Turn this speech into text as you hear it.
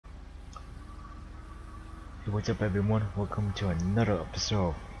Hey, what's up everyone? Welcome to another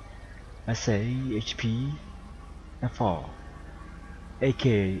episode of LSPDFR,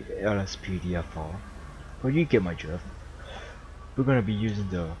 aka LSPDFR, but you get my drift. We're gonna be using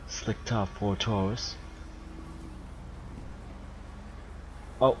the Slick Top 4 Taurus.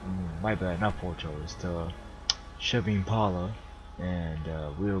 Oh, my bad, not 4 Taurus, the Chevy Impala, and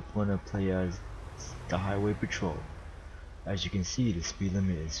we're gonna play as the Highway Patrol. As you can see, the speed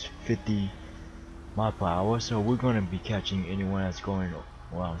limit is 50 miles per hour, so we're gonna be catching anyone that's going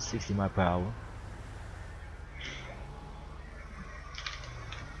around 60 miles per hour.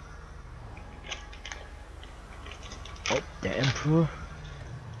 Oh, the Emperor.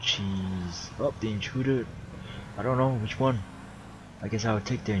 Jeez. Oh, the Intruder. I don't know which one. I guess I'll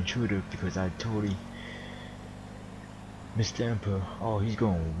take the Intruder because I totally missed the Emperor. Oh, he's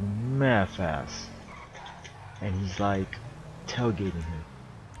going mad fast. And he's like tailgating him.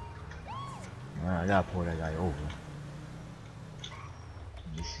 I gotta pull that guy over.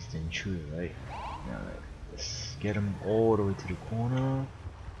 This is the Intruder, right? Now let's get him all the way to the corner.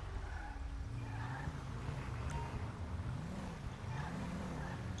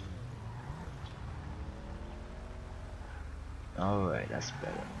 Alright, that's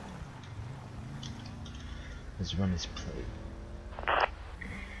better. Let's run this plate.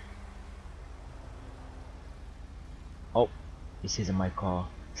 Oh, it says in my car,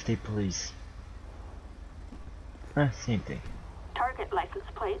 State Police. Same thing. Target license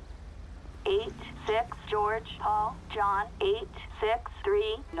plate 86 George Paul John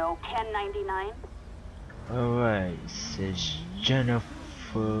 863 no 1099. Alright, it says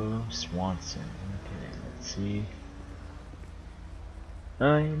Jennifer Swanson. Okay, let's see.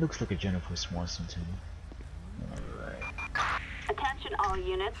 It looks like a Jennifer Swanson to me. Alright. Attention all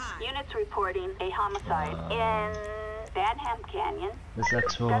units. Units reporting a homicide in Van Ham Canyon. Let's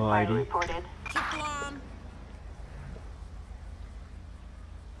ask for her Gunfire ID. reported.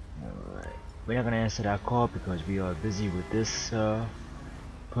 Alright. We're not gonna answer that call because we are busy with this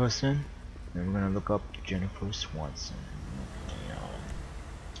person. And we're gonna look up Jennifer Swanson.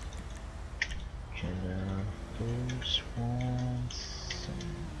 Okay, Jennifer Swanson.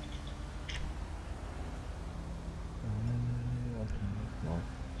 Okay, well,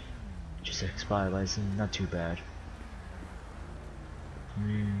 just expired license, not too bad.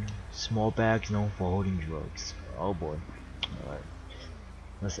 Small bags known for holding drugs. Oh boy. Alright.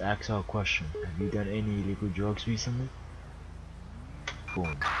 Let's ask our question. Have you done any illegal drugs recently?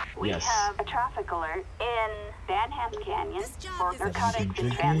 Boom. We Yes. have a traffic alert in Van Ham Canyon for narcotics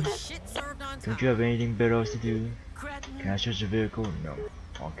in transit. Don't you have anything better else to do? Can I search the vehicle? No.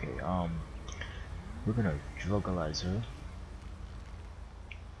 Okay, we're gonna drugalize her.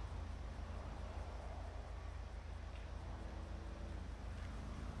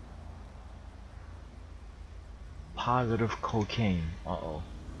 Positive cocaine. Uh-oh.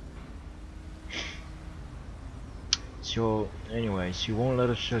 So anyway, she won't let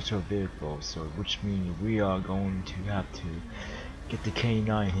us search her vehicle, so which means we are going to have to get the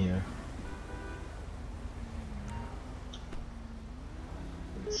K9 here.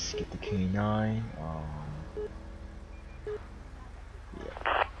 Let's get the K9.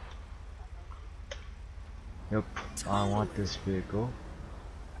 Yeah. Yep, I want this vehicle.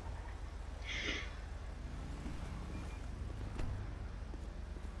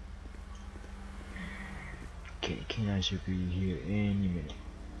 Okay, K9 should be here any minute.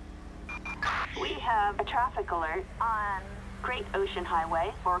 We have a traffic alert on Great Ocean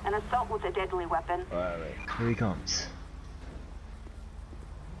Highway for an assault with a deadly weapon. Alright, here he comes.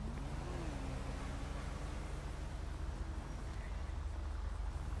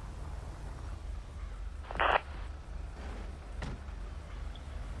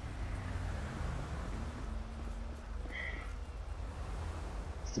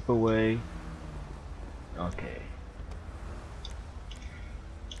 Step away. Okay.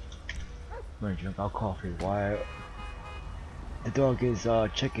 I'm gonna drink our coffee while the dog is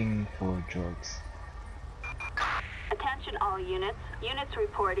checking for drugs. Attention all units. Units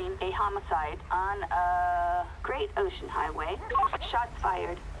reporting a homicide on Great Ocean Highway. Shots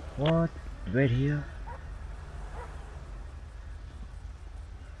fired. What? Right here?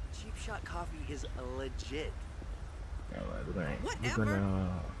 Cheap Shot Coffee is legit. Alright, we're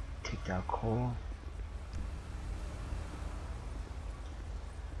gonna take that call.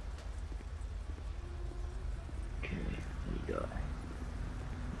 Okay, here we go.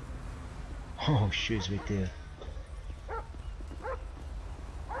 Oh shit, it's right there.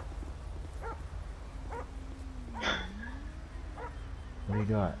 What do you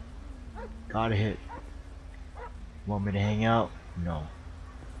got? Got a hit. Want me to hang out? No.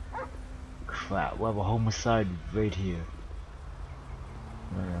 crap, we have a homicide right here.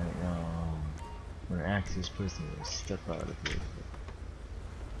 Alright, I'm gonna ask this person to step out of here.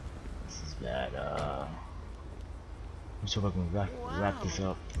 This is bad. I'm sure I can wrap this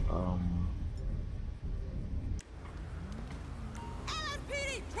up.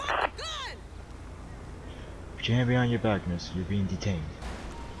 LSPD, drop the gun! Put your hand behind your back, miss. You're being detained.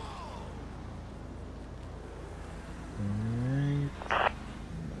 Alright.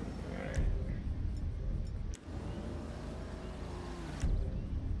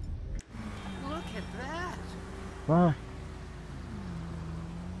 Look at that. Bye.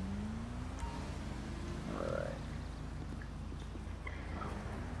 Alright.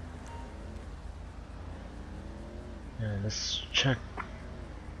 Yeah, let's check.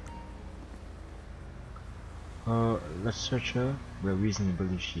 Let's search her. We have reason to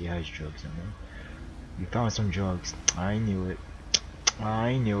believe she has drugs on her. We found some drugs. I knew it.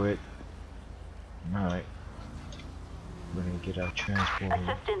 I knew it. Alright. We're gonna get our transport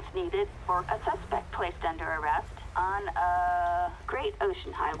here. Assistance needed for a suspect placed under arrest on Great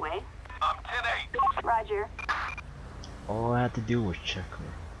Ocean Highway. I'm 10-8. Roger. All I had to do was check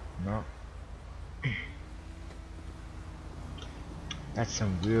her. No. That's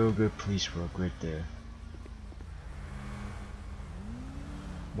some real good police work right there.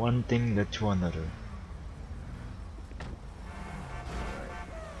 One thing led to another.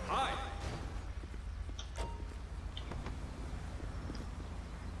 Hi.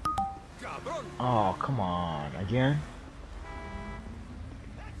 Cabron. Oh, come on. Again?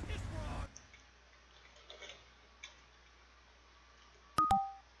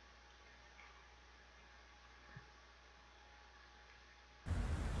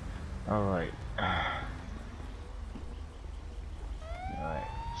 Alright. Alright.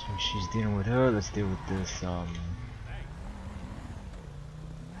 So she's dealing with her. Let's deal with this,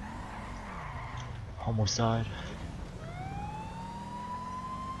 homicide.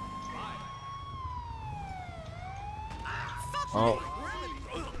 Oh.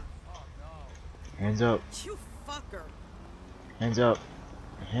 Hands up. You fucker. Hands up.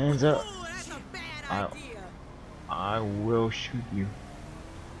 Hands up. Ooh, that's a bad idea. I will shoot you.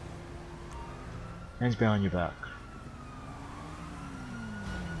 Hands behind your back.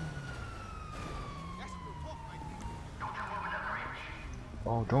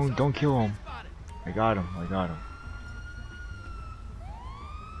 Oh, don't kill him. I got him. I got him.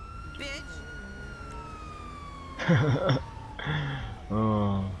 Bitch.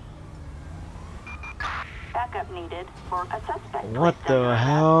 Oh. Backup needed for a suspect What placed the under arrest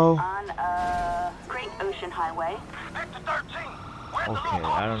hell? on Great Ocean Highway. Sector 13. Okay,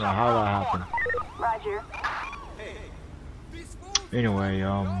 I don't know how that happened. Roger. Anyway,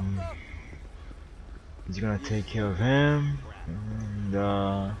 he's gonna take care of him, and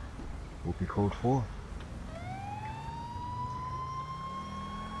we'll be code 4.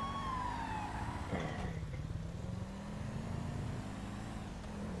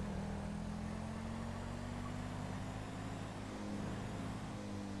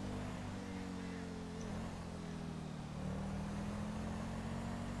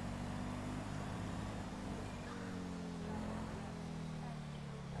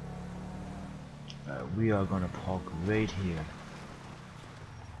 We are gonna park right here.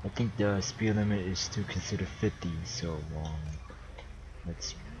 I think the speed limit is still considered 50, so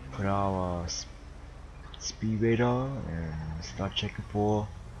let's put our speed radar and start checking for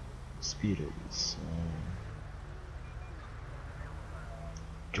speeders.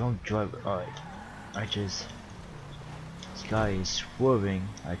 Drunk driver. Alright, this guy is swerving.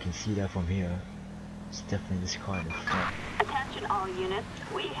 I can see that from here. It's definitely this car in the front. Attention all units.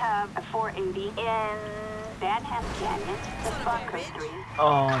 We have a 480 in Van Ham Canyon, the Bronco 3.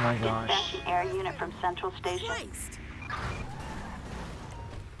 Oh my gosh. Dispatch an air unit from Central Station. Christ.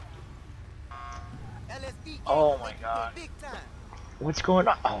 Oh my god. What's going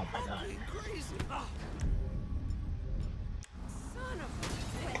on? Oh my god. Son of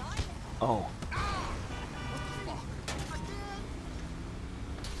a bitch. Oh.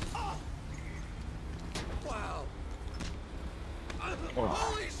 Wow. Oh.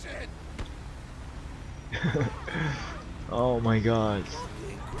 Holy shit. Oh my god.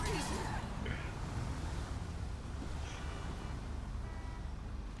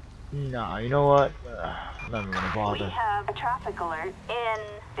 Nah, you know what? I'm not even gonna We bother. have a traffic alert in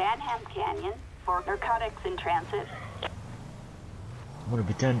Van Ham Canyon for narcotics in transit. I'm gonna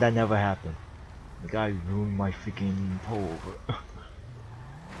pretend that never happened. The guy ruined my freaking pullover.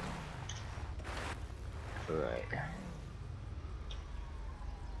 Alright.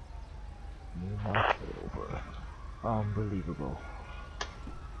 Ruined my pullover. Unbelievable.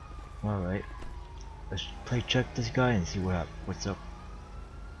 Alright. Let's play check this guy and see what's up.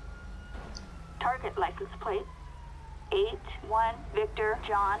 Target license plate 8-1 Victor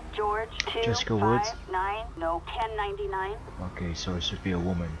John George 2 Jessica Woods? 5-9 no 1099. Okay, so it should be a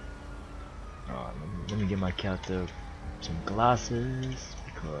woman. Let me get my character some glasses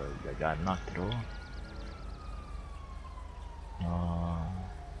because I got knocked it off. Oh,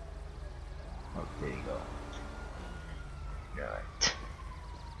 there you go. Alright.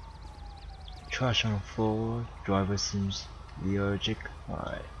 Trash on the floor. Driver seems lethargic.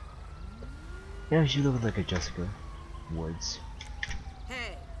 Alright. Yeah, she looks like a Jessica Woods.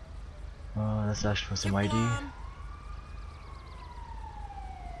 Hey. Let's ask for some you ID. bomb?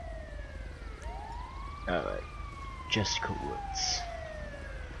 Alright. Jessica Woods.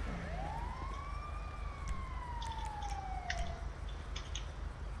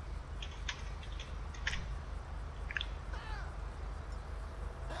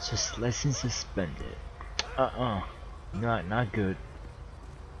 Just license suspended. Not good.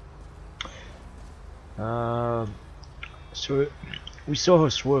 So we saw her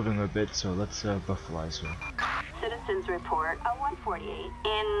swerving a bit, so let's buffalize her. Citizens report a 148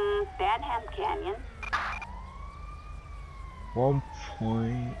 in Badham Canyon. 1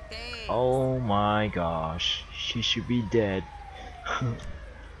 point. Oh my gosh, she should be dead.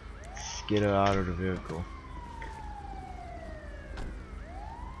 Let's get her out of the vehicle.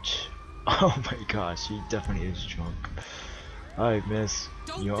 Oh my gosh, she definitely is drunk. Alright, miss,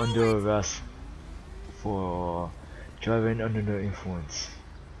 you're under arrest for driving under the influence.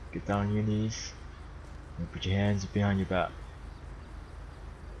 Get down on your knees and put your hands behind your back.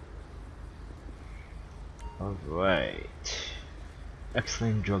 Alright.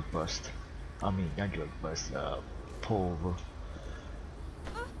 Excellent drug bust. I mean, not drug bust, pull over.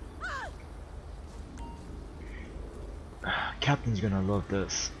 Captain's gonna love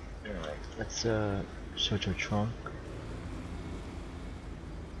this. Alright, let's search her trunk.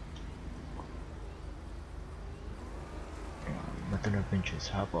 Nothing of interest.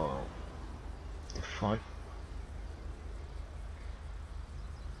 How about the front?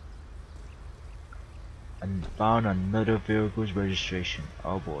 And found another vehicle's registration.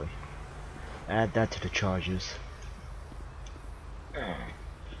 Oh boy. Add that to the charges.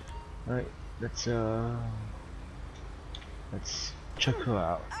 Alright, let's check her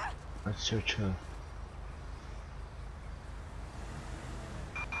out. Let's search her.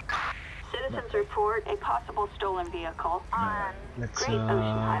 Citizens report a possible stolen vehicle on Let's Great Ocean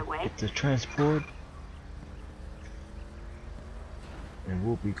Highway. get the transport. And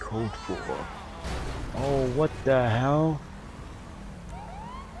we'll be code 4. Oh, what the hell?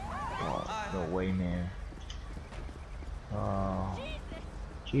 Oh, no way, man. Oh,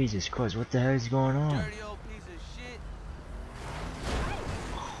 Jesus Christ, what the hell is going on? Dirty old piece of shit.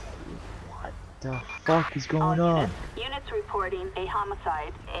 What the fuck is All going on? units reporting a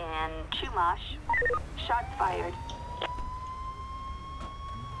homicide in Chumash. Shots fired.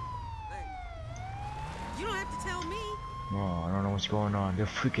 You don't have to tell me. Oh, I don't know what's going on. They're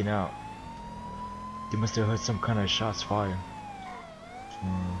freaking out. They must have heard some kind of shots fired.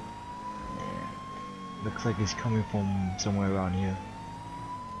 Yeah. Looks like it's coming from somewhere around here.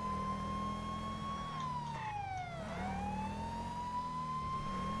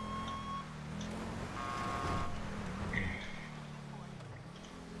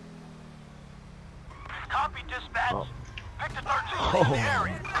 Copy dispatch. Oh. Victor 13 in the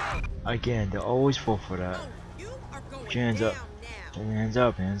area. Again, they always fall for that. Oh, you are going Put your hands up. down now. Hands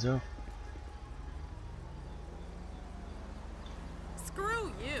up, hands up.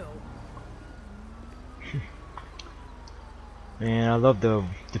 Screw you. Man, I love the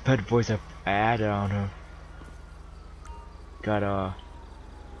pet voice I added on her. Got a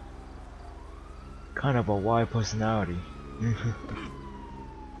kind of a wide personality.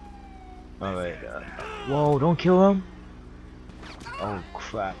 Alright, whoa, don't kill him. Oh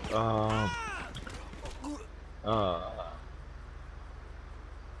crap.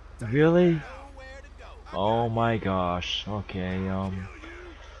 Really? Oh my gosh. Okay,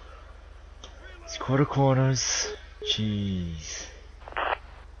 it's quarter corners. Jeez.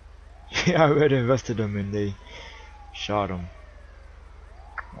 Yeah, I already invested them and they shot him.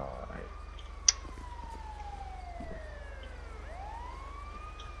 Alright.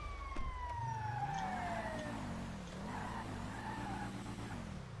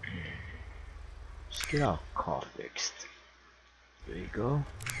 Just get our car fixed. There you go.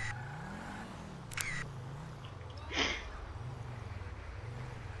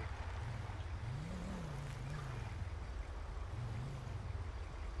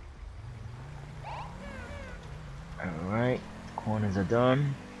 Alright, corners are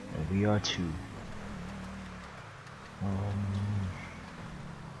done. And we are too.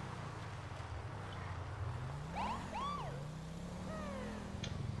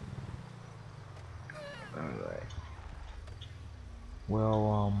 Alright.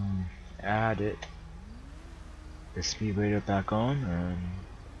 Well, added the speed radar back on, and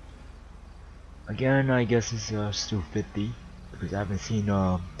again, I guess it's still 50 because I haven't seen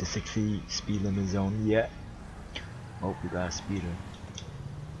the 60 speed limit zone yet. Oh, we got a speeder.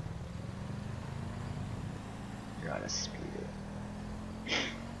 Got a speeder.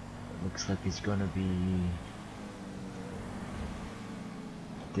 It looks like it's gonna be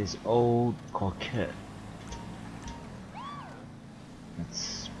this old coquette.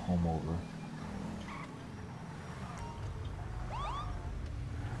 Let's pull him over.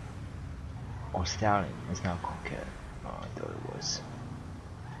 Oh, stallion. It's not coquette. Oh, I thought it was.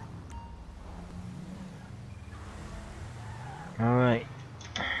 Alright.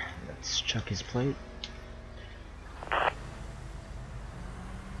 Let's check his plate.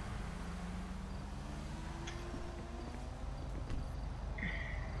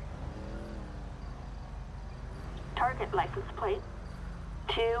 Target license plate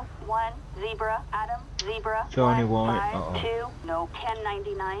 2-1 zebra Adam zebra Felony warrant. 152 no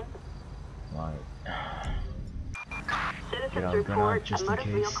 1099. Right. Citizens Get report a just in motor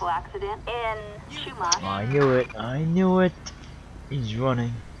case. vehicle accident in Chumash. I knew it. I knew it. He's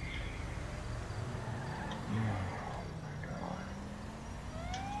running.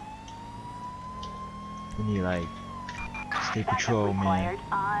 We need like state Backup patrol, man, required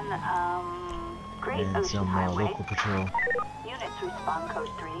on Great and Ocean some Highway. local patrol. Units respond code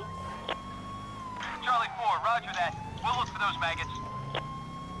 3. Charlie 4, roger that. We'll look for those maggots.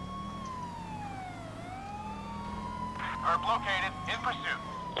 Herb located, in pursuit.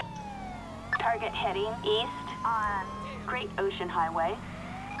 Target heading east on Great Ocean Highway.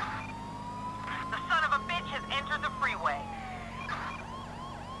 The son of a bitch has entered the freeway.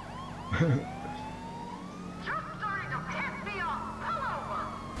 Just starting to piss me off. Pull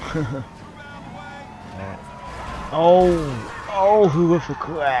over. Oh, horrific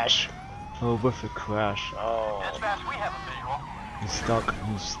crash. Horrific crash. Oh, Dispatch, we have a visual. he's stuck.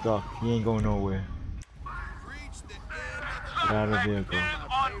 He's stuck. He ain't going nowhere. Get out of the vehicle. Is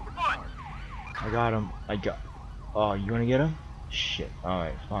on foot. I got him. Oh, you wanna get him? Shit.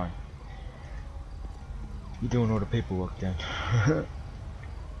 Alright, fine. You doing all the paperwork then.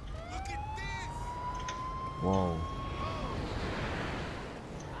 Whoa.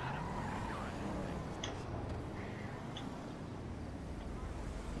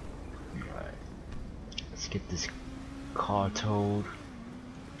 Alright. Let's get this car towed.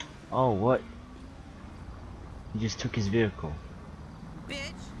 Oh, what? He just took his vehicle.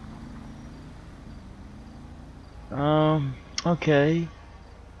 Bitch. Okay.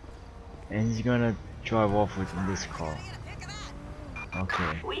 And he's gonna drive off with this car.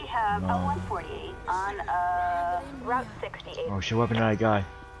 Okay. We have a 148 on Route 68. Oh shit, weapon that guy.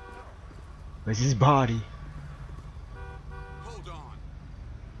 Where's his body? Hold on.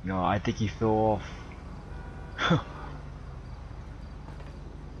 No, I think he fell off.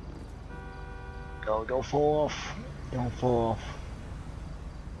 No, don't fall off. Don't fall off.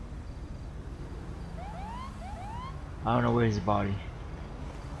 I don't know where's his body.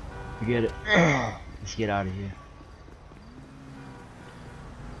 Forget it. Let's get out of here.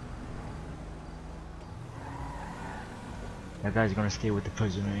 That guy's gonna stay with the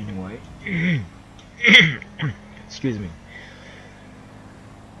prisoner anyway. Excuse me.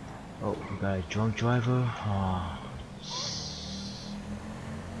 Oh, we got a drunk driver.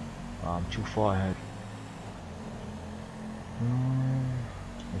 I'm too far ahead.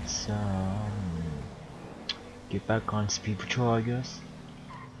 Let's get back on speed patrol, I guess.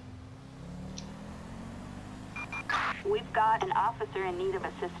 We've got an officer in need of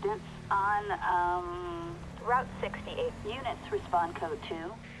assistance on Route 68. Units respond code 2.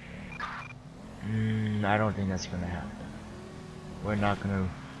 I don't think that's gonna happen. We're not gonna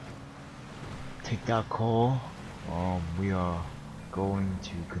take that call. We are going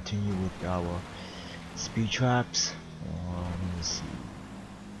to continue with our speed traps. Let me see.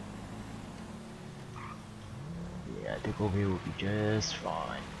 Yeah, I think over here will be just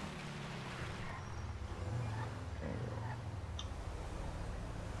fine.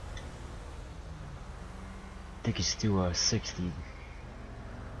 I think it's still 60.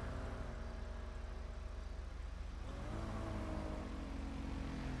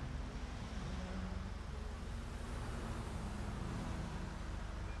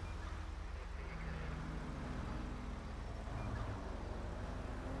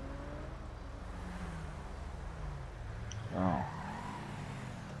 Oh.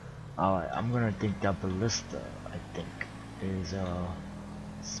 Alright, I'm gonna think that ballista, I think, is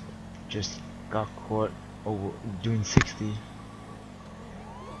just got caught over doing 60.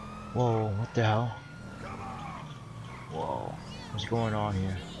 Whoa, what the hell? Whoa, what's going on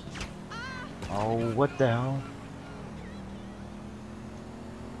here? Oh, what the hell?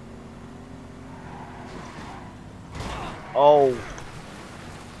 Oh.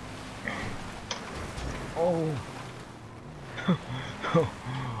 Oh.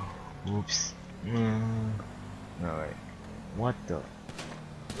 Whoops. Alright. What the?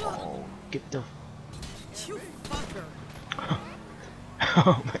 Oh, get the. You fucker.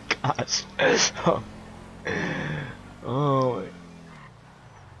 Oh my gosh. Oh.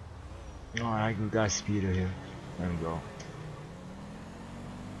 Alright, we got a speeder here. There we go.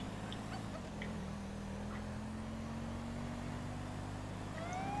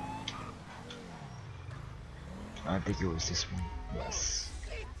 I think it was this one. Yes.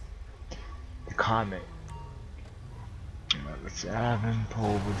 The comet. Let's have him pull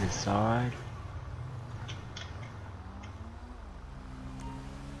over the side.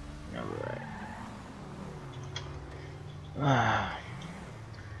 Alright.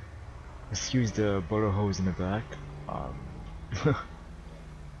 Let's use the bullet hose in the back.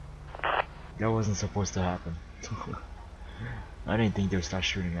 That wasn't supposed to happen. I didn't think they would start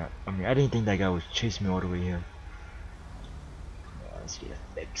shooting at. I mean, I didn't think that guy would chase me all the way here. Let's get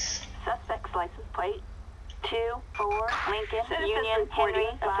a fix. Suspect's license plate 24 Lincoln Union Henry,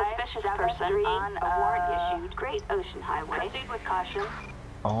 a suspicious person on a warrant issued Great Ocean Highway. Proceed with caution.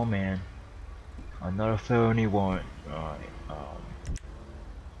 Oh man, another felony warrant. Alright,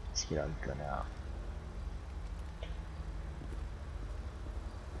 let's get our gun out.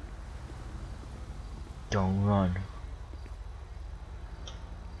 Don't run.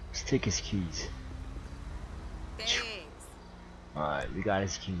 Let's take his keys. Thanks. Alright, we got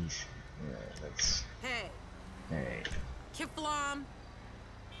his keys. Yeah, let's. Hey, Hey. Kiflam.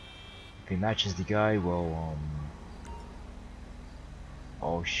 If he matches the guy, well,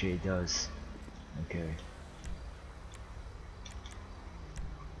 oh shit, it does. Okay.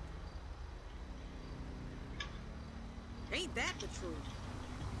 Ain't that the truth?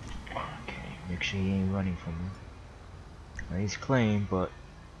 Okay, make sure he ain't running from me. Now, he's claimed, but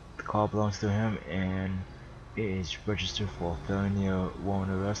the car belongs to him and it is registered for felony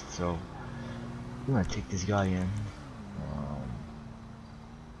warrant arrest, so we're gonna take this guy in.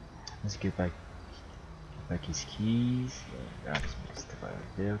 Let's get back his keys. That's mixed by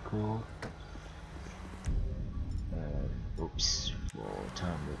a vehicle. Oops. Whoa,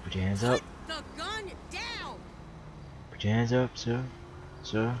 time to put your hands up. Put the gun down. Put your hands up, sir.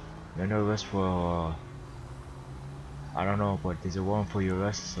 Sir, you're under arrest for I don't know, but there's a warrant for your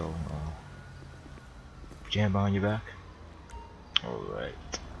arrest, so put your hand behind your back. Alright.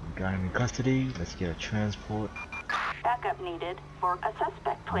 We got him in custody. Let's get a transport. Backup needed for a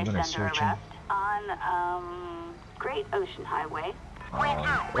suspect placed under search arrest him. on Great Ocean Highway. Oh,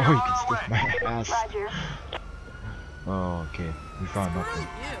 you can stick my ass. Roger. Oh, okay. We found Screw nothing.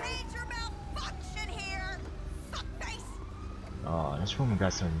 you. Major malfunction here. Fuckface. Oh, this woman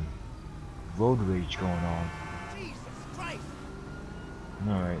got some road rage going on. Jesus Christ.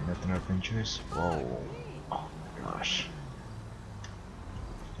 Alright, nothing of interest. Whoa. Oh my gosh.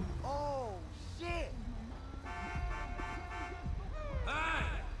 Oh shit.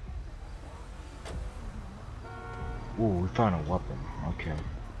 Ooh, we found a weapon. Okay.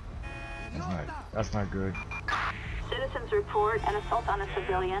 That's not good. Citizens report an assault on a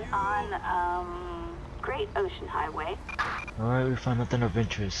civilian on Great Ocean Highway. Alright, we found nothing of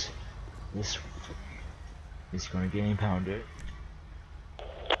interest. This is gonna get impounded.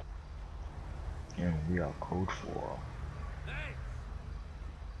 And we are code 4.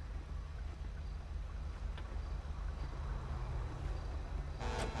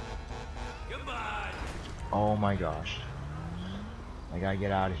 Oh my gosh. I gotta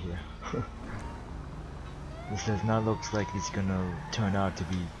get out of here. This does not look like it's gonna turn out to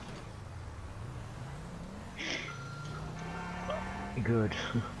be good.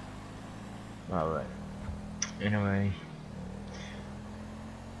 Alright. Anyway.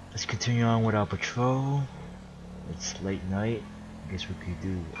 Let's continue on with our patrol. It's late night. I guess we could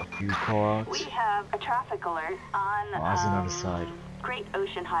do a few calls. We have a traffic alert on Oh, that's another side. Great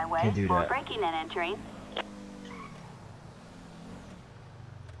Ocean Highway Can't do for that. breaking and entering.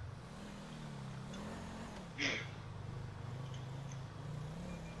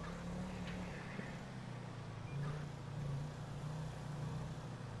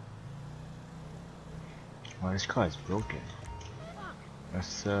 Oh, this car is broken.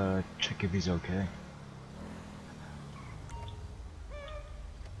 Let's check if he's okay.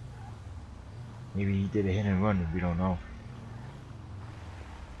 Maybe he did a hit and run, we don't know.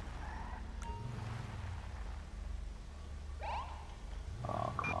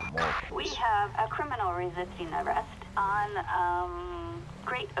 Oh, come on, more We police. have a criminal resisting arrest on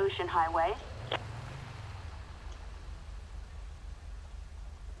Great Ocean Highway.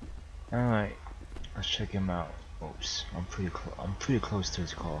 Alright, let's check him out. Oops, I'm pretty close to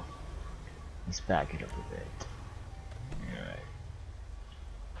his car. Let's back it up a bit. Alright.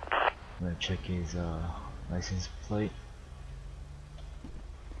 I'm gonna check his license plate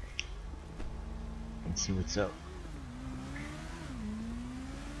and see what's up.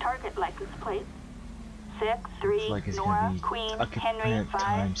 Target license plate 6-3 Looks like it's Nora gonna be Queen Henry occupant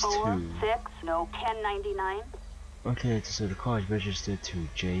times 546 no 1099. Okay, so the car is registered to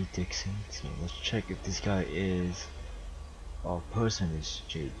J. Dixon. So let's check if this guy is, or person is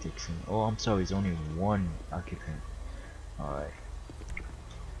J. Dixon. Oh, I'm sorry, it's only one occupant. Alright.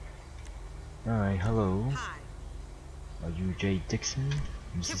 Alright, hello. Hi. Are you J. Dixon?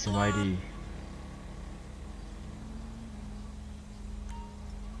 This Yep, is some ID.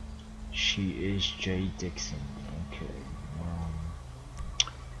 She is J. Dixon. Okay.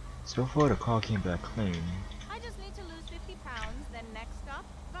 So far the car came back clean. I just need to lose 50 pounds, then next stop,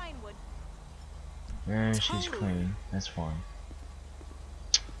 Vinewood. And she's Totally. clean. That's fine.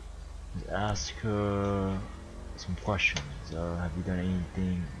 Let's ask her some questions. Have you done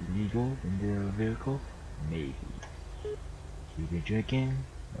anything illegal in the vehicle? Maybe. You've been drinking?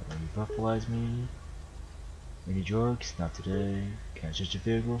 When you breathalyze me? Any drugs? Not today. Can't search the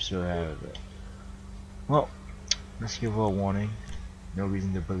vehicle, so I have it. Well, let's give her a warning. No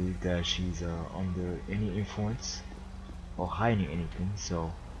reason to believe that she's under any influence or hiding anything,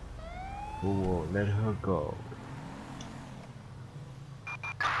 so we will let her go.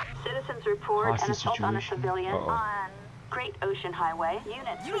 Citizens report an Hostage assault on a situation? civilian Uh-oh. on Great Ocean Highway.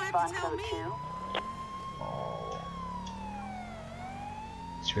 Units You don't have respond to tell code me. 2. Oh,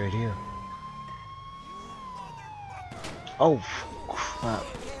 it's right here. Oh, crap.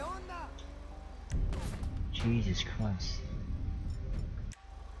 Jesus Christ.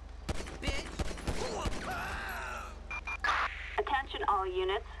 Bitch. Attention all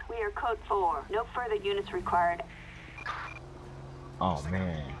units. We are code 4. No further units required. Oh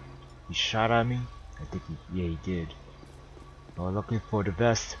man, he shot at me. I think yeah, he did. Well, luckily for the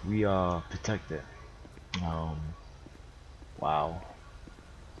best, we are protected. Wow.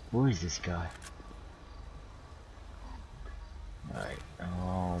 Who is this guy? Alright,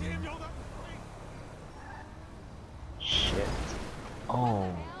 shit.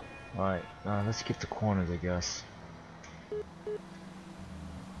 Oh, alright, let's skip the corners, I guess.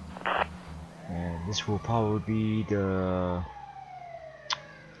 And this will probably be the...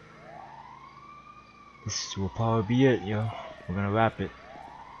 This will probably be it, yo. We're gonna wrap it.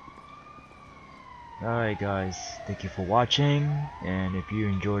 Alright guys, thank you for watching, and if you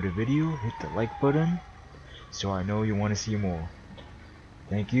enjoyed the video, hit the like button so I know you want to see more.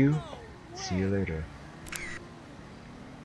 Thank you, see you later.